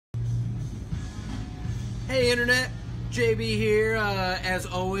Hey Internet, JB here, as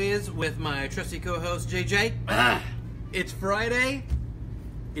always, with my trusty co-host JJ. It's Friday.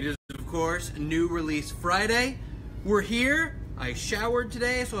 It is, of course, New Release Friday. We're here. I showered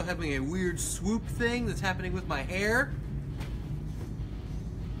today, so I'm having a weird swoop thing that's happening with my hair.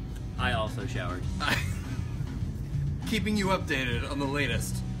 I also showered. Keeping you updated on the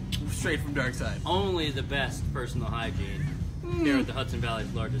latest, straight from Darkside. Only the best personal hygiene here at the Hudson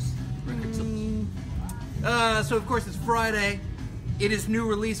Valley's largest record store. So of course it's Friday. It is New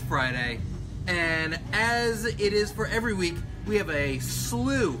Release Friday, and as it is for every week, we have a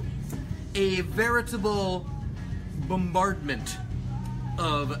slew, a veritable bombardment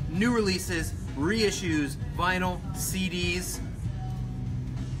of new releases, reissues, vinyl, CDs.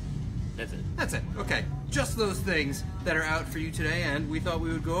 That's it. That's it. Okay. Just those things that are out for you today, and we thought we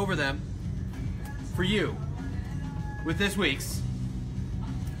would go over them for you with this week's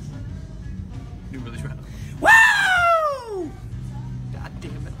New Release Round. Woo! God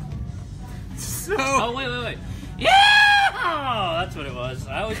damn it. So... Oh, wait. Yeah! Oh, that's what it was.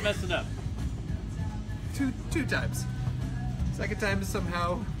 I always messed it up. Two times. Second time is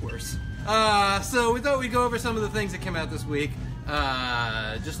somehow worse. So we thought we'd go over some of the things that came out this week,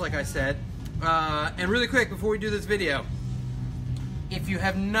 just like I said. And really quick, before we do this video, if you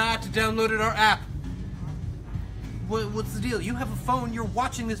have not downloaded our app, what's the deal? You have a phone, you're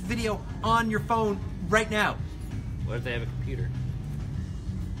watching this video on your phone right now. What if they have a computer?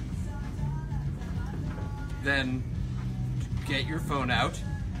 Then get your phone out,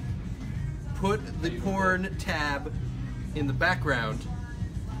 put the porn tab in the background,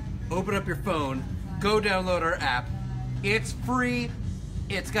 open up your phone, go download our app. It's free.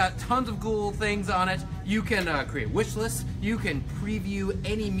 It's got tons of cool things on it. You can create wish lists. You can preview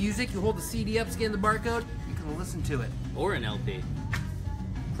any music. You hold the CD up, scan the barcode, you can listen to it. Or an LP.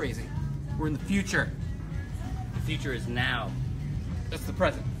 Crazy. We're in the future. The future is now. That's the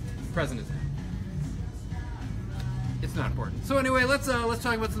present. The present is now. It's not important. So anyway, let's talk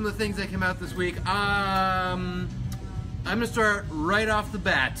about some of the things that came out this week. I'm gonna start right off the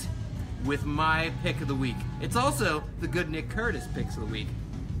bat with my pick of the week. It's also the good Nick Curtis picks of the week.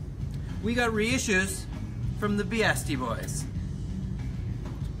 We got reissues from the Beastie Boys.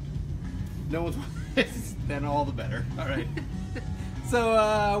 No one's then all the better. All right.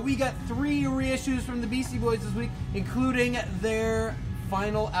 So we got 3 reissues from the Beastie Boys this week, including their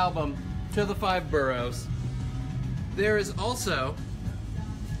final album, To the Five Boroughs. There is also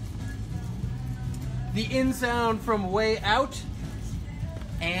the In Sound from Way Out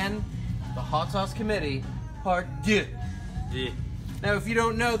and the Hot Sauce Committee, Part 2. Yeah. Now, if you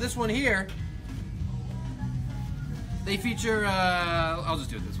don't know, this one here, they feature, I'll just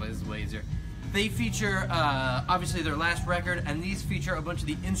do it this way, this is way easier. They feature, obviously, their last record, and these feature a bunch of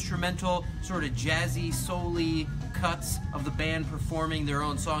the instrumental, sort of jazzy, soul-y cuts of the band performing their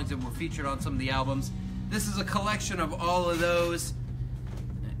own songs that were featured on some of the albums. This is a collection of all of those,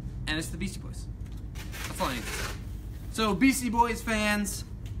 and it's the Beastie Boys. That's all I need to say. So, Beastie Boys fans,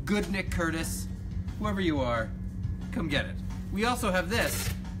 good Nick Curtis, whoever you are, come get it. We also have this,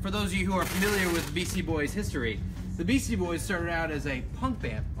 for those of you who are familiar with Beastie Boys history. The Beastie Boys started out as a punk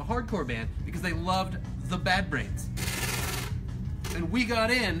band, a hardcore band, because they loved the Bad Brains. And we got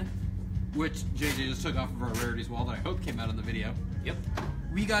in, which JJ just took off of our rarities wall that I hope came out on the video. Yep.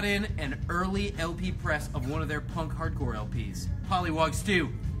 We got in an early LP press of one of their punk hardcore LPs, Pollywogs 2.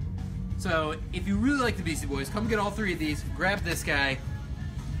 So, if you really like the Beastie Boys, come get all 3 of these, grab this guy.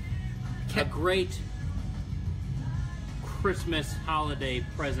 A great Christmas holiday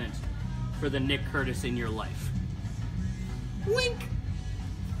present for the Nick Curtis in your life. Wink!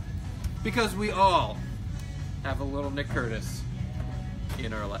 Because we all have a little Nick Curtis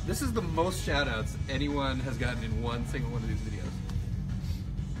in our life. This is the most shout-outs anyone has gotten in one single one of these videos.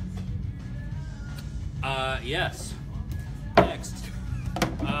 Yes. Next.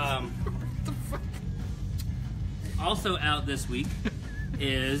 What the fuck? Also out this week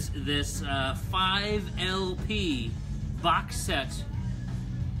is this 5 LP box set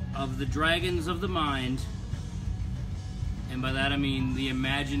of the Dragons of the Mind, and by that I mean the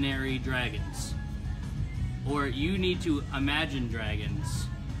imaginary dragons. Or you need to imagine dragons,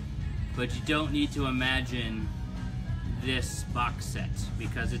 but you don't need to imagine this box set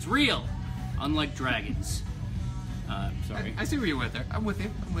because it's real, unlike dragons. Sorry. I see where you went there. I'm with you.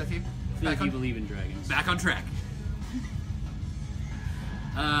 I'm with you. I feel like you believe in dragons. Back on track.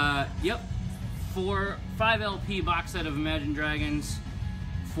 Yep. 5 LP box set of Imagine Dragons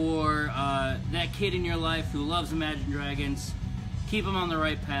for that kid in your life who loves Imagine Dragons. Keep them on the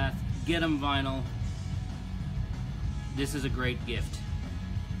right path. Get them vinyl. This is a great gift.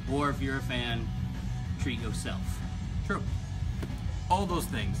 Or if you're a fan, treat yourself. True. All those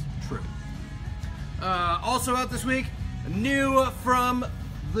things, true. Also out this week, new from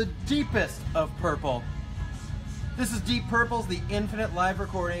the deepest of Purple. This is Deep Purple's The Infinite Live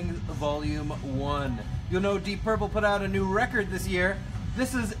Recordings Volume 1. You'll know Deep Purple put out a new record this year.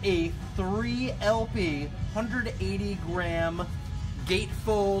 This is a 3 LP, 180 gram,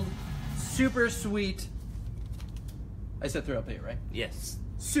 gatefold, super sweet. I said 3 LP, right? Yes.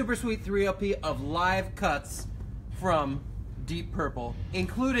 Super sweet 3 LP of live cuts from Deep Purple,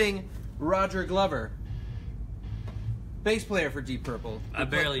 including Roger Glover, bass player for Deep Purple. I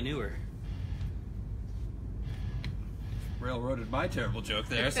barely knew her. Railroaded my terrible joke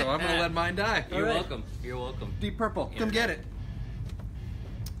there, so I'm going to let mine die. You're welcome. You're welcome. Deep Purple, come get it.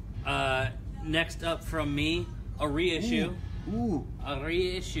 Next up from me, a reissue. Ooh. A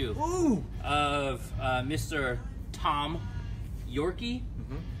reissue of Mr. Tom Yorkie.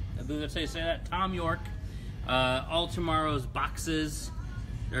 I believe that's how you say that. Tom York. All Tomorrow's Boxes,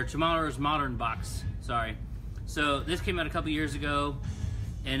 or Tomorrow's Modern Box. Sorry. So this came out a couple years ago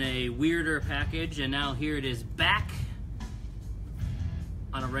in a weirder package, and now here it is back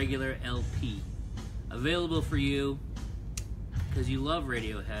on a regular LP. Available for you because you love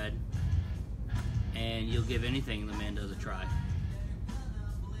Radiohead and you'll give anything the man does a try.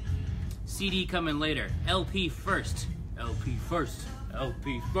 CD coming later. LP first. LP first.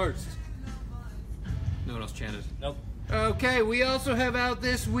 LP first. No one else chanted. Nope. Okay, we also have out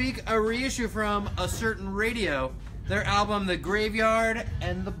this week a reissue from A Certain Radio, their album The Graveyard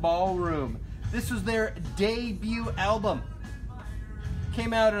and the Ballroom. This was their debut album.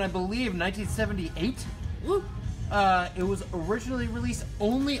 Came out in, I believe, 1978. Woo! It was originally released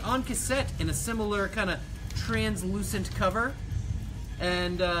only on cassette in a similar kind of translucent cover.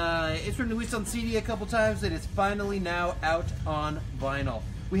 And it's been released on CD a couple times. It is finally now out on vinyl.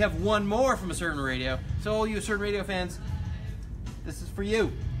 We have one more from A Certain Radio. So all you A Certain Radio fans, this is for you.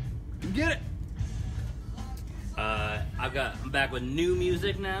 You can get it. I'm back with new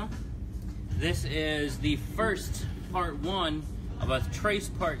music now. This is the first part 1 of a trace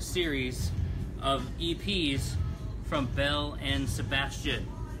part series of EPs from Bell and Sebastian.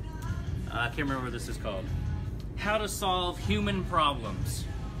 I can't remember what this is called. How to Solve Human Problems.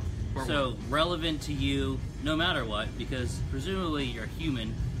 So relevant to you no matter what, because presumably you're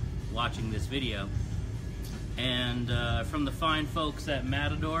human watching this video. And from the fine folks at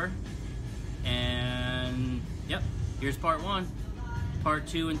Matador. And yep, here's part 1. Part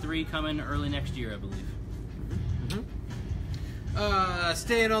 2 and 3 coming early next year, I believe.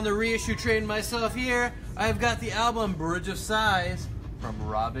 Staying on the reissue train myself here, I've got the album Bridge of Sighs from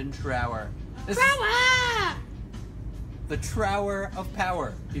Robin Trower. Trower! The Trower of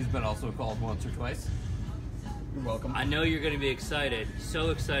Power. He's been also called once or twice. You're welcome. I know you're going to be excited. So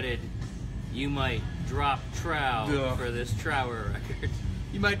excited you might drop trow for this Trower record.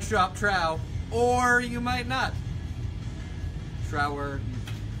 You might drop trow, or you might not. Trower.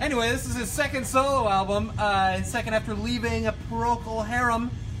 Anyway, this is his second solo album. Second after leaving Procol Harum.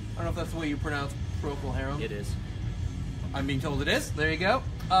 I don't know if that's the way you pronounce Procol Harum. It is. I'm being told it is. There you go.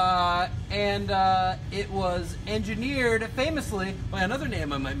 And it was engineered famously by another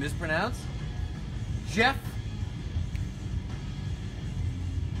name I might mispronounce. Jeff.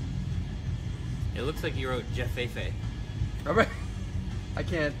 It looks like you wrote Jeff Fefe. I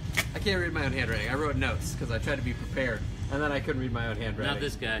can't read my own handwriting. I wrote notes because I tried to be prepared, and then I couldn't read my own handwriting. Not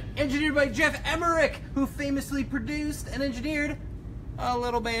this guy. Engineered by Jeff Emmerich, who famously produced and engineered a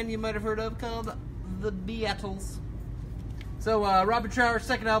little band you might have heard of called the Beatles. So Robin Trower's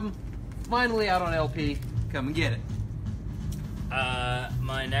second album, finally out on LP. Come and get it.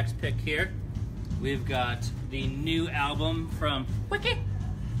 My next pick here, we've got the new album from Wiki.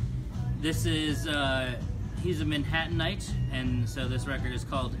 This is, he's a Manhattanite, and so this record is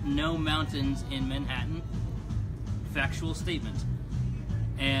called No Mountains in Manhattan. Factual statement.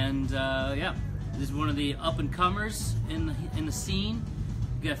 And yeah, this is one of the up-and-comers in the scene.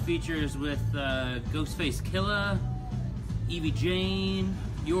 You got features with Ghostface Killah, Evie Jane,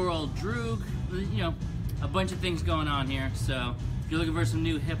 Your Old Droog, you know, a bunch of things going on here. So if you're looking for some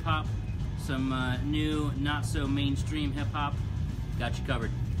new hip-hop, some new not-so-mainstream hip-hop, got you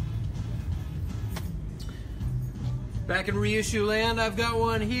covered. Back in reissue land, I've got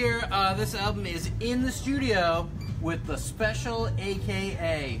one here. This album is in the studio with The Special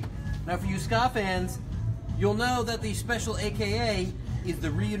AKA. Now for you ska fans, you'll know that The Special AKA is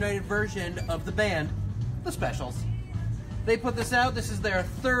the reunited version of the band, The Specials. They put this out. This is their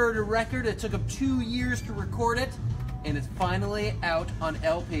third record. It took them 2 years to record it, and it's finally out on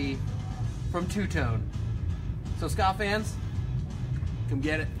LP from Two Tone. So ska fans, come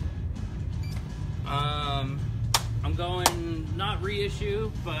get it. I'm going not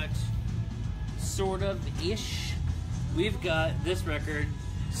reissue, but sort of ish. We've got this record,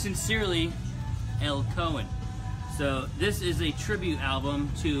 Sincerely, L. Cohen. So this is a tribute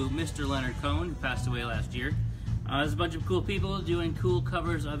album to Mr. Leonard Cohen, who passed away last year. There's a bunch of cool people doing cool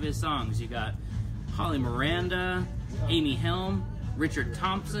covers of his songs. You got Holly Miranda, Amy Helm, Richard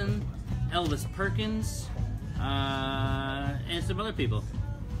Thompson, Elvis Perkins, and some other people.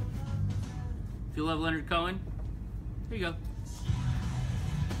 If you love Leonard Cohen, here you go.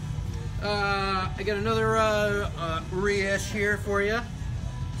 I got another reish here for you,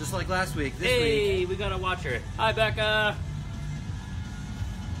 just like last week. This week, we got a watcher. Hi, Becca.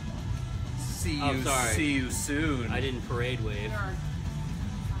 See you soon. I didn't parade wave.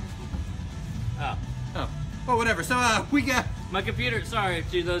 Oh. Well, whatever. So we got My computer. Sorry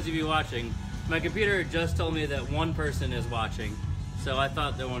to those of you watching. My computer just told me that one person is watching, so I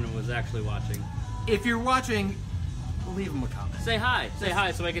thought no one was actually watching. If you're watching, leave them a comment. Say hi. Say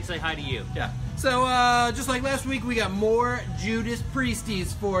hi so I can say hi to you. Yeah. So, just like last week, we got more Judas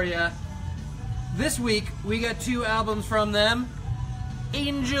Priesties for you. This week, we got 2 albums from them.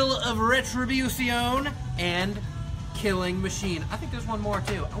 Angel of Retribution and Killing Machine. I think there's one more,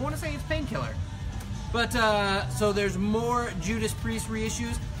 too. I want to say it's Painkiller. But, so there's more Judas Priest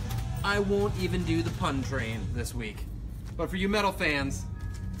reissues. I won't even do the pun train this week. But for you metal fans...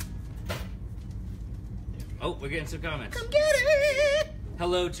 Oh, we're getting some comments. Come get it!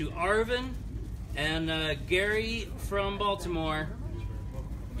 Hello to Arvin and Gary from Baltimore.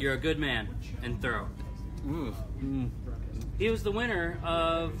 You're a good man and thorough. Ooh. He was the winner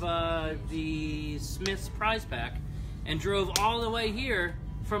of the Smith's prize pack and drove all the way here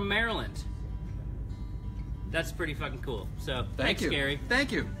from Maryland. That's pretty fucking cool. So, thanks, Gary.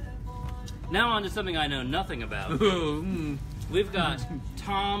 Thank you. Now on to something I know nothing about. We've got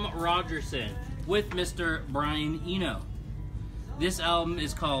Tom Rogerson with Mr. Brian Eno. This album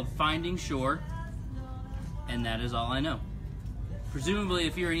is called Finding Shore, and that is all I know. Presumably,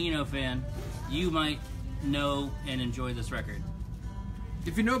 if you're an Eno fan, you might know and enjoy this record.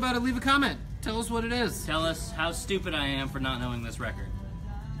 If you know about it, leave a comment. Tell us what it is. Tell us how stupid I am for not knowing this record.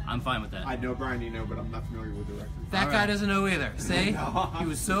 I'm fine with that. I know Brian Eno, but I'm not familiar with the record. That guy doesn't know either. See? He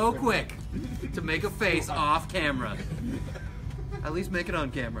was so quick to make a face off camera. At least make it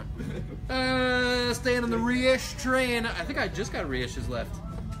on camera. Staying on the reish train. I think I just got reissues left.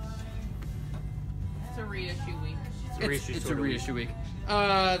 It's a reissue week. It's a reissue week.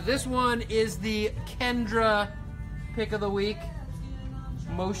 This one is the Kendra pick of the week.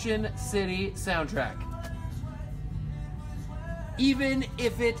 Motion City soundtrack. Even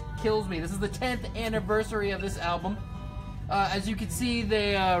if it kills me. This is the 10th anniversary of this album. As you can see,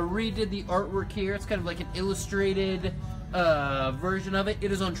 they redid the artwork here. It's kind of like an illustrated version of it.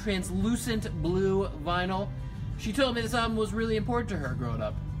 It is on translucent blue vinyl. She told me this album was really important to her growing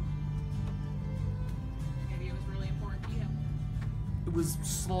up. Maybe it was really important to you. It was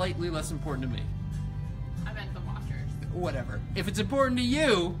slightly less important to me. I meant the watchers. Whatever. If it's important to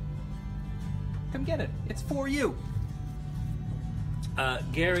you, come get it. It's for you.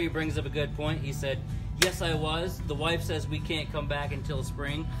 Gary brings up a good point. He said, yes, I was. The wife says we can't come back until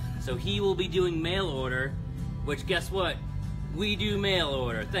spring, so he will be doing mail order, which guess what? We do mail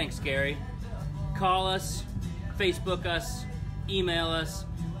order. Thanks, Gary. Call us, Facebook us, email us,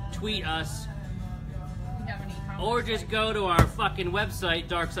 tweet us, Do you have any comments? or just go to our fucking website,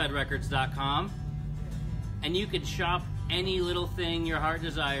 darksiderecords.com, and you can shop any little thing your heart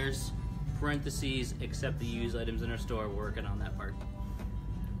desires, parentheses, except the used items in our store. We're working on that part.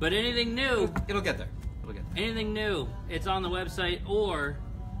 But anything new, It'll get there. It'll get there. anything new, it's on the website or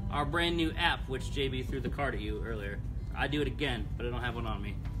our brand new app, which JB threw the card at you earlier. I do it again, but I don't have one on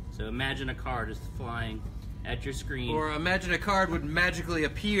me. So imagine a card just flying at your screen. Or imagine a card would magically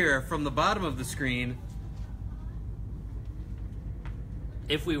appear from the bottom of the screen.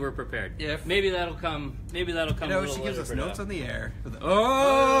 If we were prepared. If. Maybe that'll come. Maybe that'll come. You know, a little she gives later us for notes now. on the air.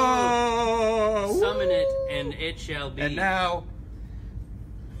 Oh! Summon it, and it shall be. And now,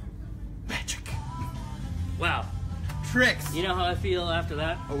 magic. Wow. Tricks. You know how I feel after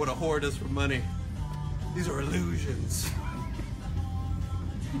that? Oh, what a whore does for money. These are illusions.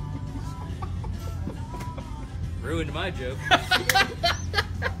 Ruined my joke.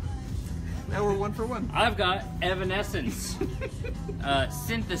 Now we're 1 for 1. I've got Evanescence.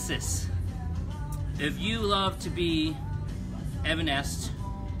 Synthesis. If you love to be evanesced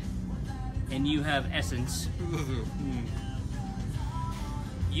and you have essence,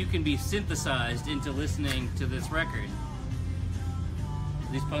 you can be synthesized into listening to this record.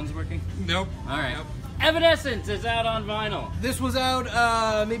 Are these puns working? Nope. All right. Nope. Evanescence is out on vinyl. This was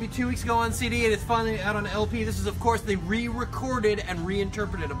out maybe 2 weeks ago on CD, and it's finally out on LP. This is, of course, they re-recorded and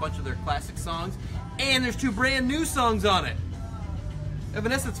reinterpreted a bunch of their classic songs, and there's 2 brand new songs on it.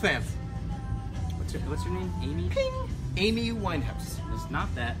 Evanescence fans. What's her name? Amy? Ping! Amy Winehouse. It's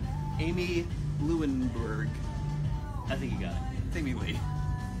not that. Amy Lewinberg. I think you got it. It's Amy Lee.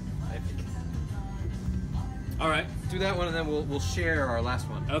 I think. All right. Do that one, and then we'll share our last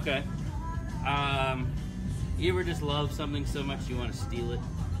one. Okay. You ever just love something so much you want to steal it?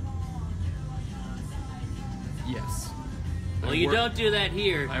 Yes. Well, you don't do that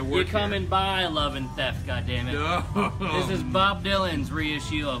here. You come and buy Love and Theft, goddammit. No. This is Bob Dylan's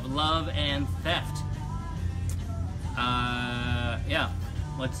reissue of Love and Theft. Yeah.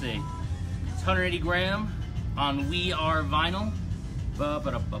 Let's see. It's 180 gram on We Are Vinyl.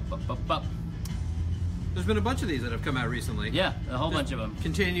 There's been a bunch of these that have come out recently. Yeah, a whole bunch of them.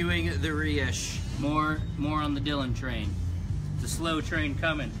 Continuing the reish. More on the Dylan train. It's a slow train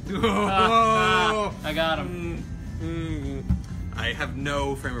coming. Oh. I got him. I have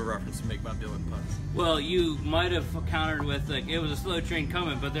no frame of reference to make Bob Dylan puns. Well, you might have countered with, like, it was a slow train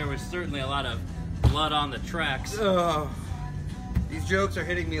coming, but there was certainly a lot of blood on the tracks. These jokes are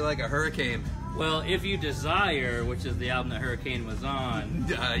hitting me like a hurricane. Well, If You Desire, which is the album that Hurricane was on,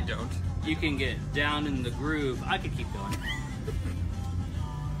 I don't. you can get down in the groove. I could keep going.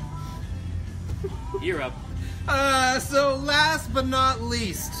 You're up. So last but not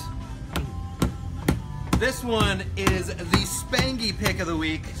least, this one is the Spangy pick of the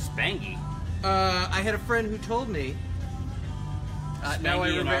week. Spangy? I had a friend who told me. Now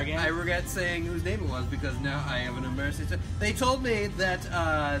Spangy I regret saying whose name it was because now I have an embarrassing. They told me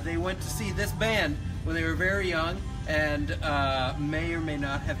that they went to see this band when they were very young and may or may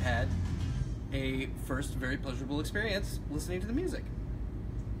not have had a first very pleasurable experience listening to the music.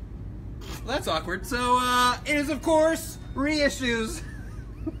 Well, that's awkward. So it is, of course, Reissues.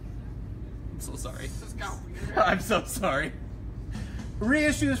 I'm so sorry. Just got weird. I'm so sorry.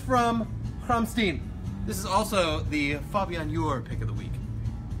 Reissues from Rammstein. This is also the Fabian Ure pick of the week.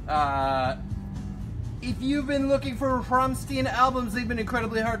 If you've been looking for Rammstein albums, they've been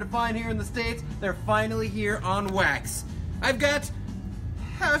incredibly hard to find here in the States. They're finally here on wax. I've got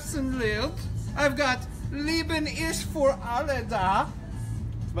Herzenlied. I've got Leben ist für alle da.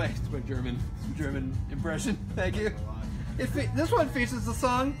 It's my German impression. Thank you. This one features the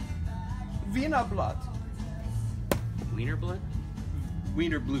song Wiener Blut. Wiener blood?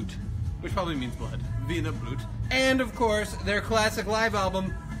 Wiener Blut, which probably means blood. Wiener Blut. And, of course, their classic live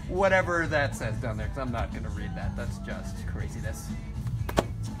album, whatever that says down there, because I'm not going to read that. That's just craziness.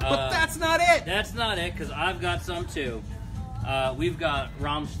 But that's not it! That's not it, because I've got some too. We've got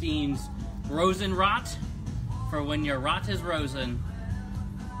Rammstein's Rosenrot, for when your rot is rosen.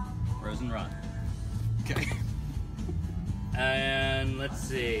 Rosenrot. Okay. And let's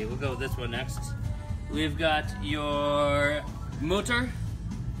see, we'll go with this one next. We've got your mortar.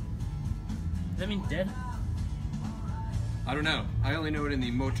 Does that mean dead? I don't know. I only know it in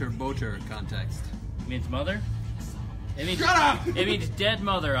the motor context. It means mother? It means, Shut up! It means dead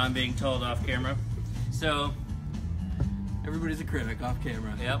mother, I'm being told off camera. So, Everybody's a critic off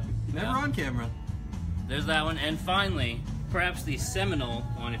camera. yep. Never yep. on camera. There's that one. And finally, perhaps the seminal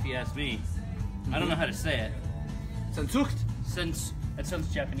one, if you ask me. I don't know how to say it. Sensucht. That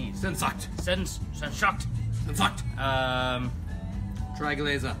sounds Japanese. Sensucht. Sensucht. Sensucht.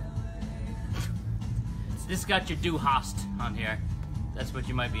 Triglaser. This got your Du Hast on here. That's what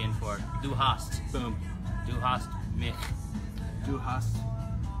you might be in for. Du Hast. Boom. Du Hast mich. Du hast.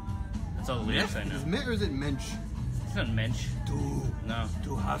 That's all the lyrics I know. Is it mit or is it mensch? It's not Mensch. Du. No.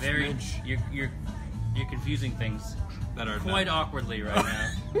 Du hast Very. Mensch. You're confusing things That are quite not. awkwardly right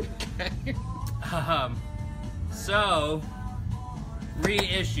now. Okay. So,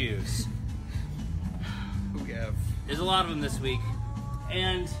 reissues. We have. There's a lot of them this week,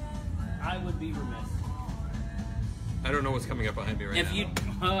 and I would be remiss I don't know what's coming up behind me right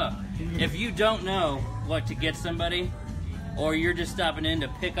now. if you don't know what to get somebody, or you're just stopping in to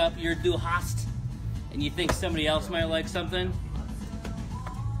pick up your Du Hast, and you think somebody else might like something,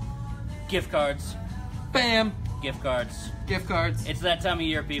 gift cards. Bam! Gift cards. Gift cards. It's that time of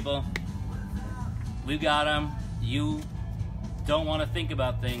year, people. We've got them. You don't want to think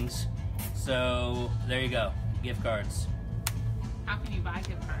about things, so there you go. Gift cards. How can you buy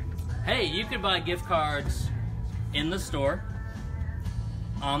gift cards? Hey, you could buy gift cards in the store,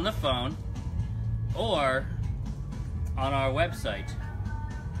 on the phone, or on our website.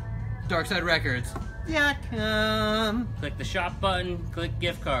 Darkside Records. Click the shop button, click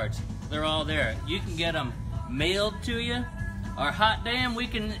gift cards. They're all there. You can get them mailed to you, or hot damn, we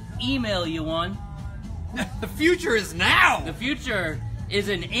can email you one. The future is now! The future is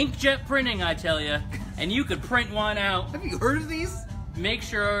in inkjet printing, I tell you. And you could print one out. Have you heard of these? Make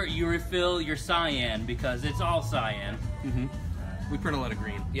sure you refill your cyan, because it's all cyan. Mm-hmm. We print a lot of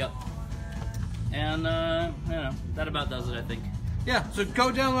green. Yep. And, that about does it, I think. Yeah, so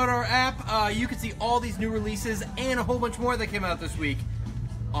go download our app. You can see all these new releases and a whole bunch more that came out this week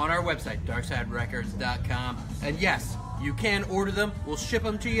on our website, darksiderecords.com. And yes, you can order them. We'll ship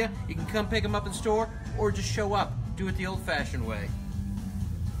them to you. You can come pick them up in store or just show up. Do it the old-fashioned way.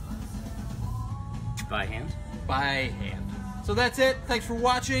 By hand? By hand. So that's it. Thanks for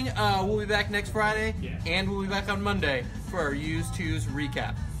watching. We'll be back next Friday, Yeah. and we'll be back on Monday for our Used Twos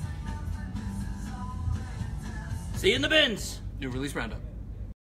recap. See you in the bins! New release roundup.